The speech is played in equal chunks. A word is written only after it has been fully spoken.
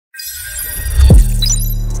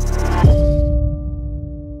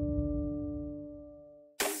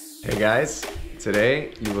guys,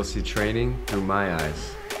 today you will see training through my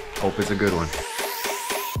eyes. Hope it's a good one.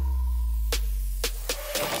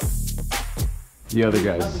 The other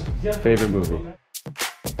guy's favorite movie.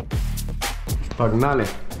 Pognaly.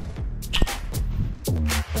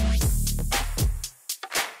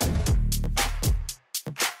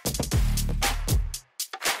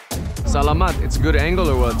 Salamat, it's a good angle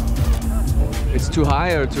or what? It's too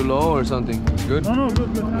high or too low or something? It's good? No,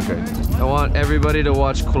 good. Okay. I want everybody to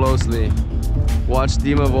watch closely. Watch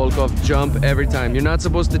Dima Volkov jump every time. You're not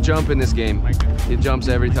supposed to jump in this game. He jumps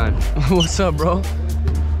every time. What's up, bro?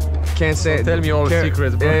 Can't say it. Tell me all the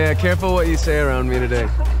secrets, bro. Yeah, careful what you say around me today.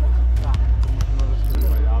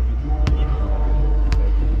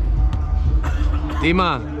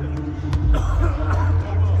 Dima.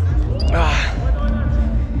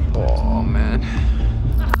 Oh, man.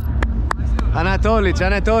 Anatolic.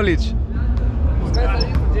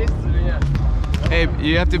 Hey,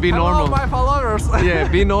 you have to be normal. Hello, my followers. Yeah,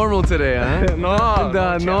 be normal today, huh?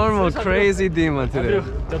 No, normal, crazy Dima today.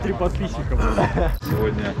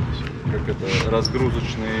 Сегодня как это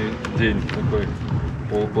разгрузочный день такой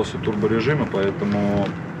после турборежима, поэтому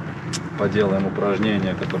поделаем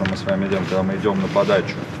упражнения, которые мы с вами делаем, когда мы идем на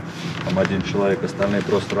подачу. Там один человек, остальные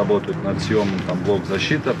просто работают над съемом, там блок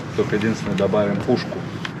защиты, только единственное добавим пушку.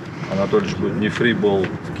 Анатольевич будет не фрибол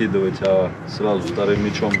вкидывать, а сразу вторым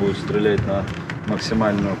мячом будет стрелять на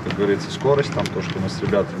максимальную, как говорится, скорость. Там то, что мы с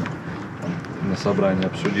ребятами на собрании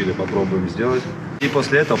обсудили, попробуем сделать. И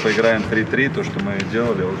после этого поиграем 3-3, то, что мы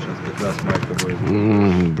делали. Вот сейчас как раз Майка будет.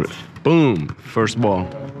 Boom! First ball.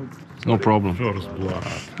 No problem. First blood.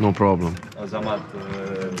 No problem. Азамат,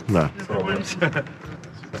 Да. пробуемся.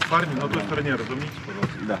 Парни, на той стороне разумните,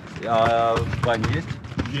 пожалуйста. Да. А баня есть?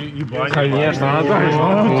 И баня. Конечно, Анатолий.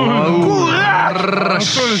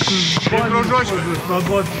 Кружочек на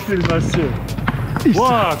 24/7.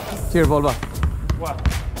 Вот. Here, Volva.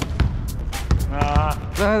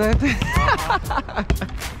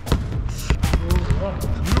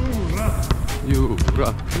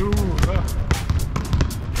 Юра.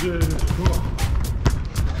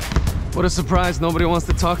 What a surprise, nobody wants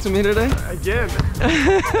to talk to me today? Again.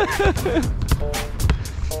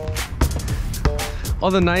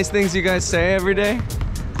 All the nice things you guys say every day.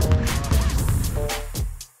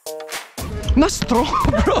 Not strong,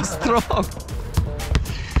 bro, strong.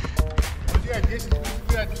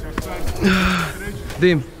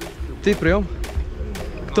 Дим, ты прием?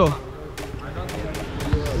 Кто?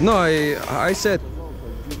 No, I said.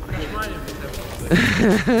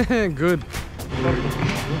 Good.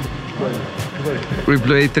 We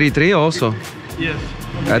play 3-3 also. Yes.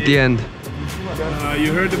 At the end.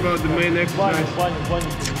 You heard about the main exercise?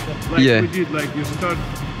 Like Yeah. we did, like you start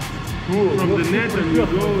from the net and you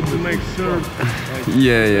go to make serve.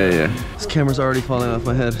 Yeah. This camera's already falling off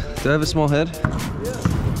my head. Do I have a small head?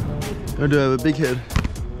 Or do I have a big head?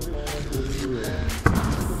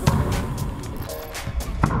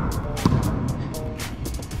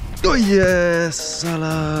 Oh yes,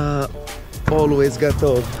 Salah. Always got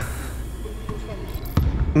top.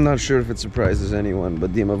 I'm not sure if it surprises anyone,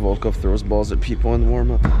 but Dima Volkov throws balls at people in the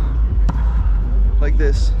warm-up. Like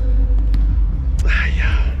this.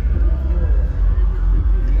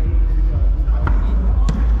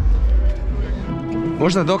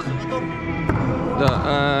 Можно, док?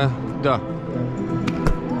 Да, да.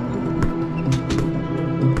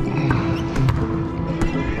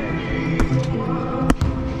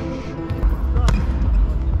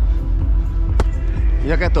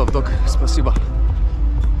 Я готов, док. Спасибо.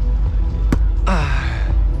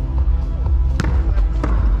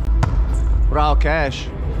 Raw cash.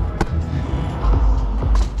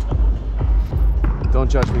 Don't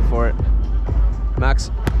judge me for it.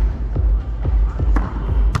 Max.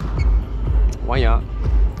 Why not?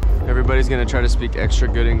 Everybody's gonna try to speak extra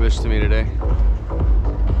good English to me today.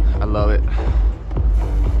 I love it.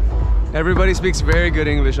 Everybody speaks very good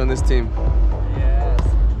English on this team. Yes.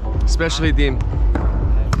 Especially Dim.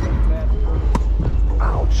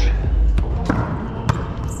 Ouch.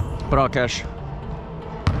 Bra cash.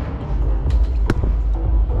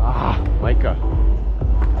 Micah.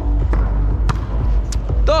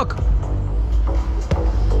 Doc!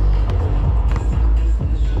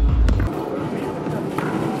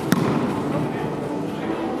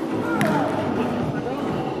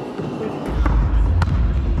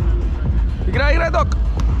 Играй, док!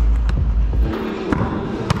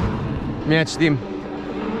 Мяч, Дим.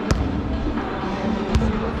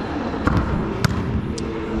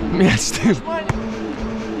 Мяч, Дим.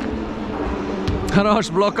 Хорош,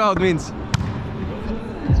 blockout means.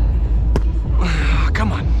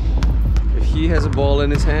 Come on. If he has a ball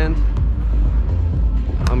in his hand,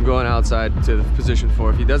 I'm I'm going outside to position 4.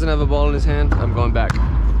 If he doesn't have a ball in his hand, I'm going back.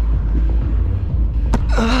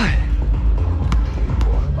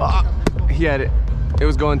 He had it. It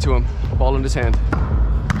was going to him. Ball in his hand.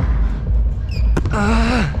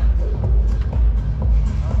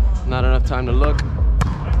 Not enough time to look.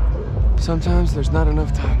 Sometimes there's not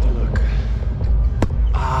enough time to look.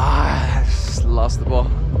 I just lost the ball.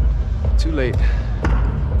 Too late.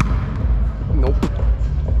 Nope.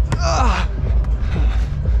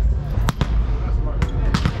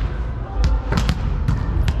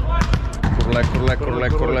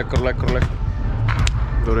 Kurlek.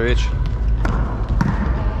 Durovic.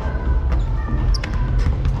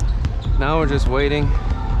 Now we're just waiting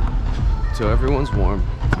till everyone's warm.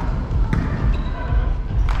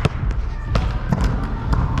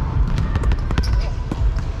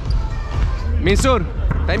 Минсур,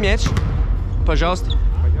 дай мяч, пожалуйста.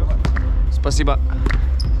 Спасибо.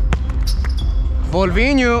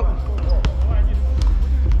 Волвиню.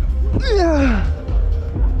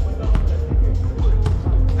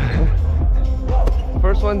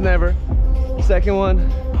 First one, never. Second one,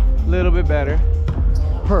 a little bit better.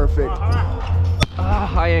 Perfect.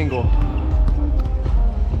 High angle.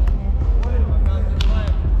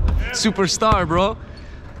 Superstar, bro.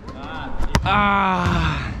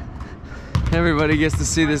 Everybody gets to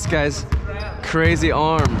see this guy's crazy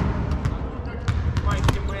arm.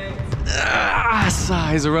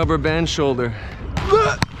 He's a rubber band shoulder.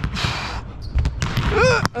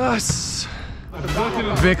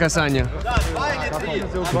 Две касания.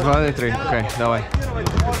 2 на 3. Окей, давай.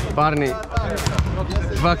 Парни.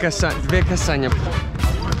 Две касания.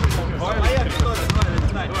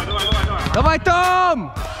 Давай,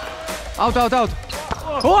 Том! Аут.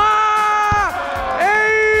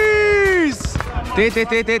 Эйс!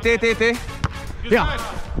 Ты. Я.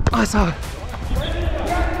 Аса.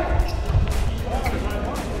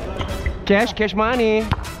 Кэш money.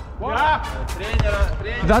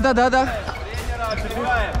 Да.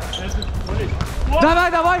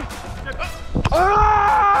 Давай.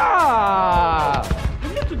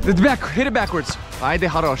 Hit it backwards. Айде,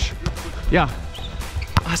 хорош. Я.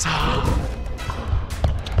 Аса.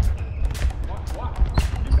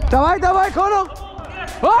 Давай, Коно.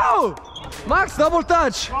 Оу! Макс, double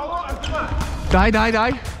touch. Дай.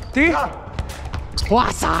 Ты.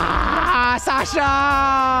 Аса!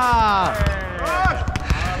 Саша!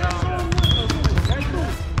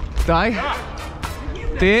 Дай.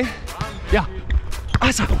 Ты. Я.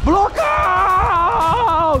 Аса.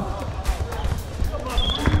 Блокаут!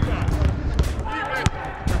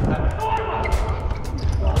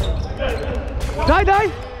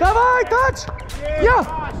 Дай. Давай, touch. Я.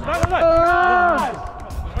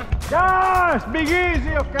 Yes, big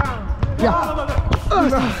easy, you can. Я.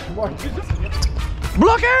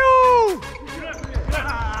 Блокаю!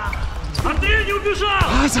 Андрей, не убежал!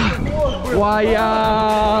 Вая!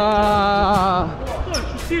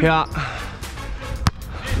 Я.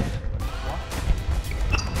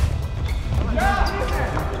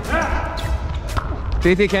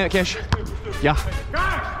 Ты, кэш. Я.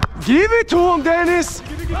 Give it to him, Dennis!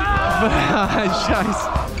 Scheiße.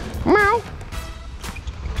 Мяу.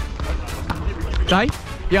 Дай.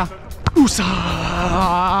 Я. Уса.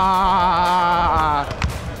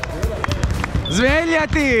 Звенья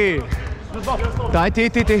ты. Дай,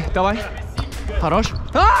 ты. Давай. Хорош.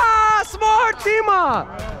 Smart, Дима.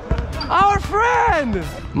 Our friend.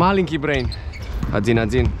 Маленький брейн.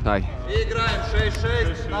 1-1. Дай. Играем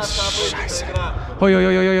 6-6. Наша игра.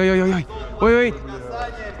 Ой.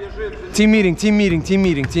 Team meeting.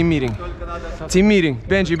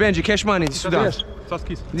 Benji, cash money.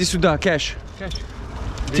 Иди сюда, cash.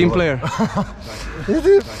 Team player.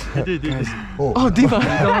 Oh, Dima.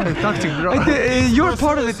 Tactic, bro. You're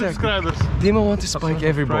part of the tactic. Dima wants to spike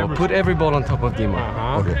every ball. Put every ball on top of Dima.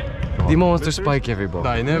 Okay. Dima wants to spike every ball.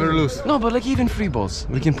 I never lose. No, but like even free balls,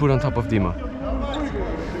 we can put on top of Dima.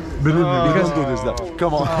 Believe me, we don't do this stuff.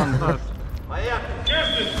 Come on.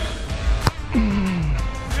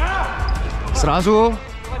 Сразу.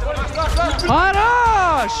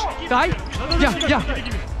 Хорош! Дай. Я.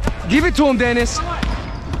 Give it to him, Dennis.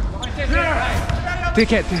 Ты.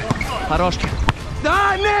 Хорош.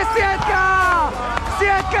 Да, не сетка!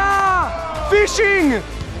 Fishing!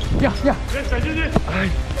 Я.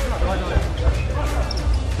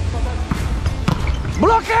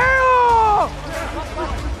 Блокаю!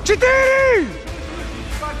 4!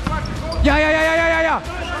 Я.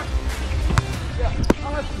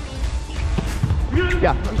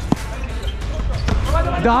 Я.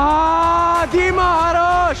 Да, Дима,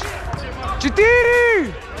 хорош!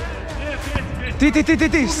 4!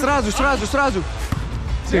 Ты, сразу.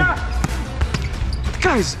 Ты.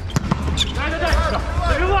 Guys!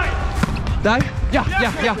 Дай! Я!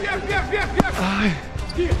 Ай.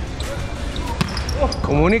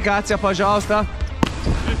 Коммуникация, пожалуйста.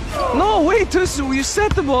 No, wait, you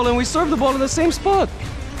set the ball and we serve the ball in the same spot.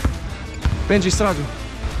 Benji, сразу.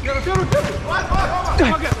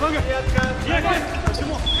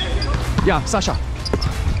 Я, Саша.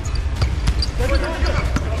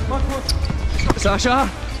 Саша.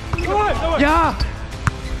 Я.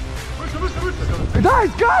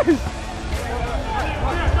 Guys.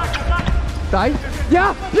 Дай.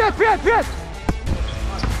 Я. Пять.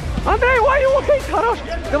 Андрей, why you wait? Хорош.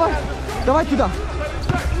 Давай туда.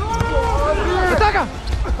 Атака.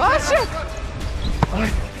 Shit.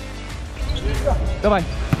 Давай.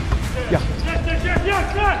 Я.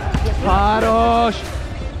 Хорош.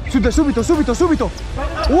 Сюда, subito.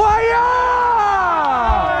 Уая!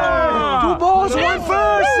 Two balls, one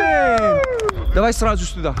person. Давай сразу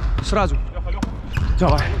сюда. Сразу.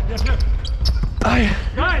 Давай. Ай.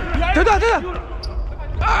 Туда.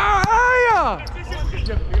 Ай.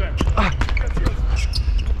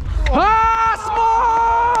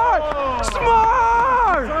 Smart!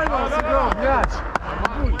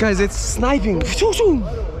 Guys, it's sniping.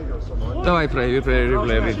 Давай, replay.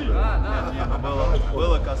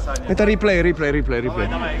 Это replay.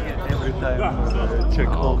 Every time check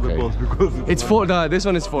all the balls because It's 4. No, this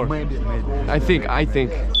one is 4. maybe. I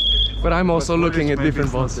think. But I'm also looking at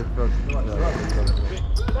different balls.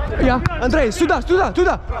 Yeah, Andrei, сюда.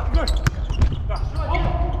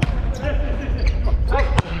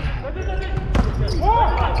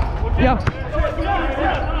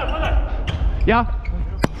 Я.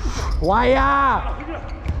 Вая!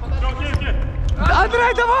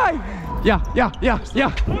 Андрей, давай! Я.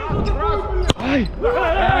 Ай.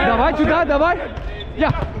 Давай туда, давай.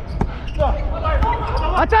 Я.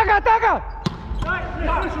 Атака!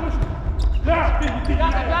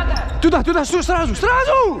 Туда, сразу!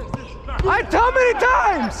 How many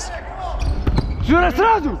times?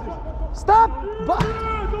 Сразу! Stop!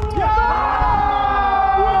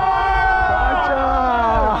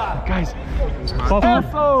 Guys,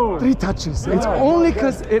 3 touches. It's only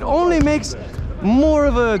cause it only makes more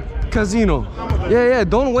of a casino. Yeah,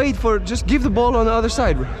 don't wait just give the ball on the other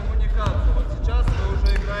side.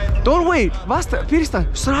 Don't wait. Basta, перестань.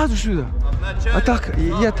 Сразу сюда. Атака.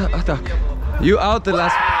 You out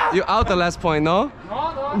the last point, no?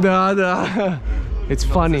 Да. It's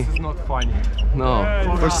funny. This is not funny. No.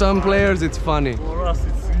 For some players it's funny. For us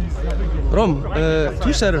it's easy. Rom,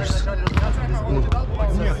 2 setters.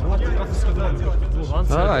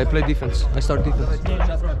 I play defense. I start defense.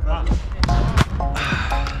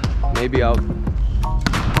 Maybe out.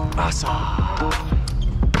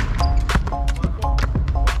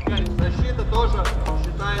 Защита тоже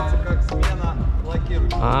считается как смена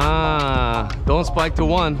блокирующего. Don't spike to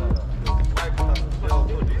 1.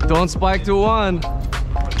 Don't spike to 1.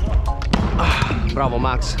 Bravo,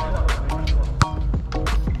 Max.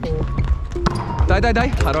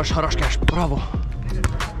 Дай. Хорош, Кэш. Браво.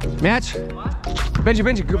 Мяч.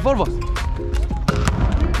 Benji, forward.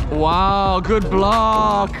 Wow, good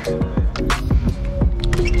block.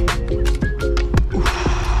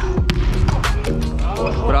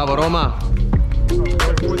 Bravo, Roma.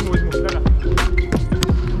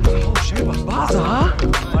 База,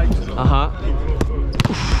 Ага.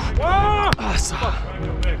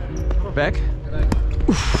 Back.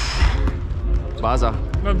 База.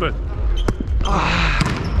 Not bad.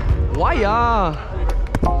 Why?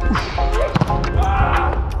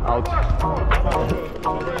 Out.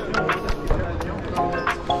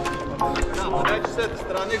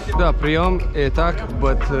 Да, прием и так,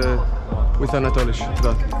 but with Anatolish.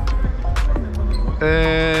 Да.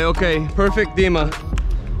 Okay, perfect Dima.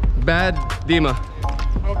 Bad Dima.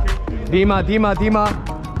 Okay. Dima.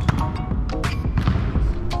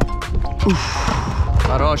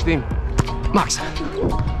 Хорош, Дим. Макс.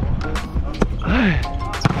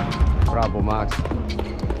 Браво, Макс.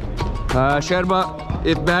 Sherba,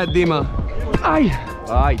 it's bad Dima. Ай,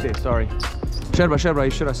 sorry. Sherba,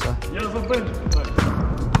 еще раз. Я за Бенджи.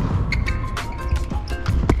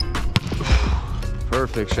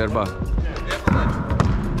 Perfect, Sherba.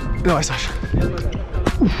 Давай, Саша.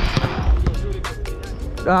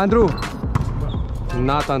 Андрю.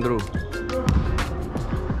 Not Андрю.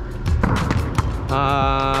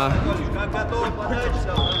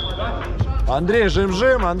 Андрей,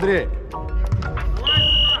 жим, Андрей.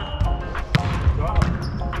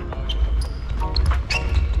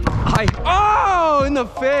 Hi. Oh, in the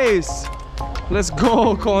face. Let's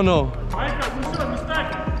go, Kono. Майка, ну что, не стак?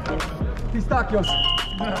 Pistachios.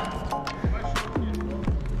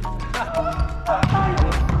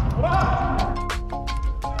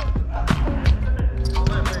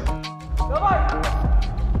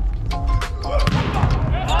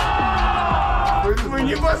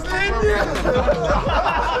 Не последняя!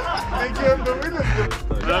 Легенда вылезла?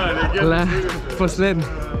 Да, легенда. Последний.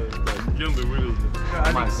 Легенды вылезли.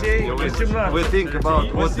 Алексей, 18. We think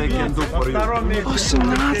about what they can do for you.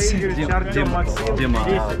 18. Дима,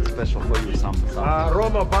 special for you some. А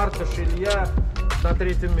Рома, Бартуш, Илья на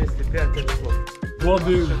третьем месте. 5 очков.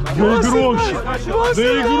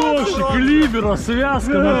 Доигровщик, либера,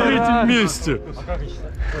 связка на третьем месте.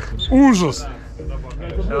 Ужас.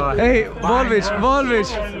 Hey, Volvich.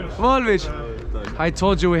 I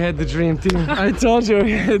told you we had the dream team. I told you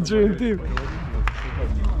we had the dream team.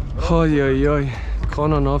 Ой-ой-ой.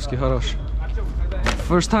 Kononovsky, хорош.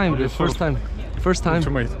 First time, dude. First time.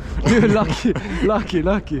 Dude, lucky.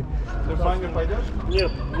 Ты в баню пойдешь?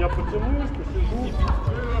 Нет, я потяну, посижу.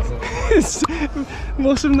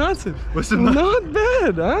 18. Not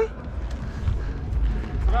bad, huh?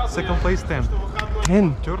 Second place 10.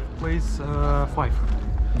 10. Third place 5.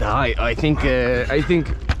 I think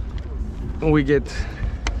we get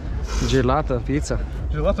gelato pizza.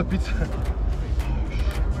 Gelato pizza.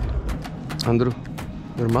 Андрю,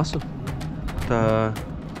 нормально? Да.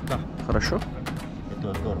 Хорошо?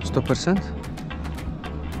 100%?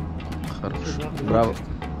 Хорошо.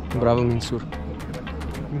 Браво, Минсур.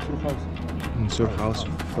 Минсур House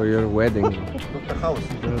for your wedding. Доктор Хаус.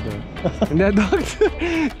 Да,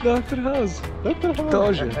 доктор Хаус.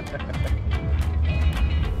 Тоже.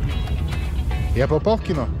 Я попал в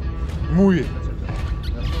кино? Муви.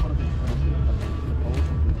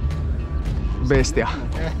 Bestia.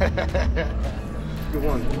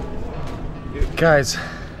 Guys,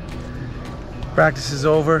 practice is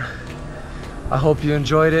over. I hope you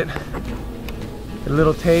enjoyed it. A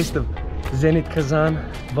little taste of Zenit-Kazan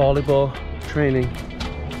volleyball training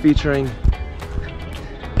featuring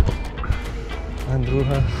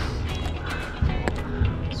Andruha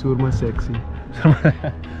Surma Sexy.